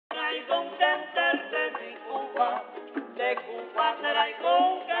contentarte de Cuba será y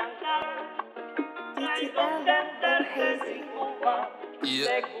con cantar. Hay contentarte de Cuba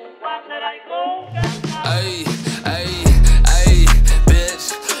será y con cantar. Ay, ay, ay,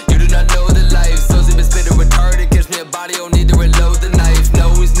 bitch, you do not know the life. Suzy been spitting retarded, catch me a body, don't need to reload the knife. No,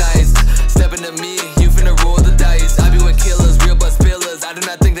 he's nice, stepping to me, you finna roll the dice. I be with killers, real bus pillars, I do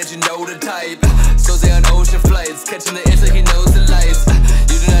not think that you know the type. Suzy on ocean flights, catching the itch like he knows the lights.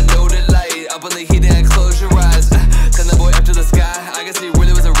 You do not know the light, up on the heat and close your eyes. Send the boy up to the sky, I guess he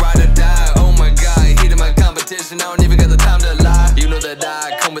really was a ride or die. Oh my god, heated my competition, I don't even got the time to lie. You know that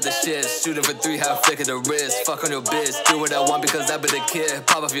I come with the shit, shooting for 3, half flick of the wrist. Fuck on your bitch, do what I want because I be the kid.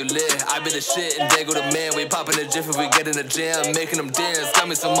 Pop off your lid, I be the shit and Daegho the man. We poppin' the jiff if we get in the jam, making them dance. Got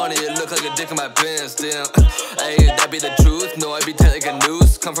me some money, it look like a dick in my pants, damn. Hey, that be the truth, no I be tight like a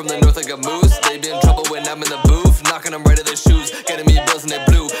noose. Come from the north like a moose, they be in trouble when I'm in the booth. Knocking them right at their shoes, getting me bills and they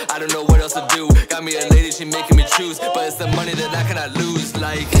blue. I don't know what else to do, got me a lady, she making me choose. But it's the money that I cannot lose,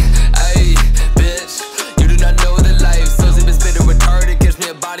 like, hey, bitch, you do not know the life. Suzy been spitting retarded, catch me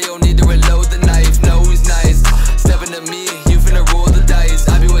a body, don't need to reload the knife. No, he's nice, stepping to me, you finna roll the dice.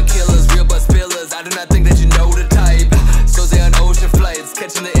 I be with killers, real bus pillars, I do not think that you know the type. Suzy on ocean flights,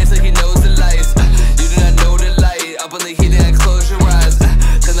 catching the itch like he knows the lights. You do not know the light, up on the heat and close your eyes.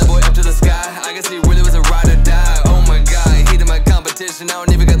 Send the boy up to the sky, I guess he really was a ride or die. Oh my god, heated my competition, I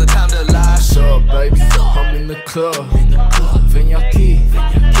don't even got the time to lie. What's up, baby? I'm in the club. Vem aqui,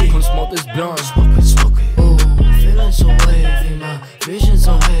 come smoke this blunt. Ooh, feeling so wavy, my vision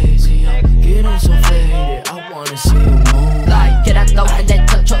so hazy. I'm getting so faded, I wanna see you move. Like, get out low and then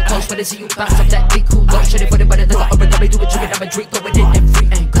touch up close. When I see you bounce up that big cool low. Shit it for the butter, look up and let me do it, drink it, I'm a drink, going in and free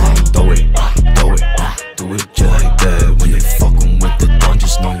and cold. Throw it, do it just like that. When they fucking with the gun,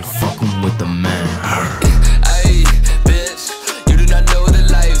 just know you fucking with the man. Ay, bitch, you do not know the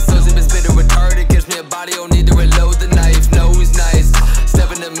life. Suzy been spitting retarded, catch me a body, don't need to reload the knife. No, he's nice,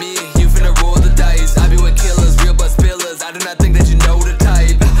 stepping to me, you finna roll the dice. I be with killers, real bus pillars, I do not think that you know the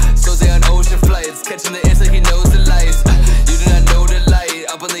type. Suzy on ocean flights, catching the itch like he knows the lights. You do not know the light,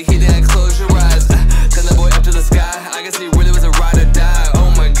 up on the heat and close your eyes. Send the boy up to the sky, I guess he really was a ride or die. Oh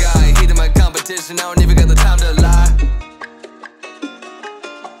my god, heated my competition, I don't even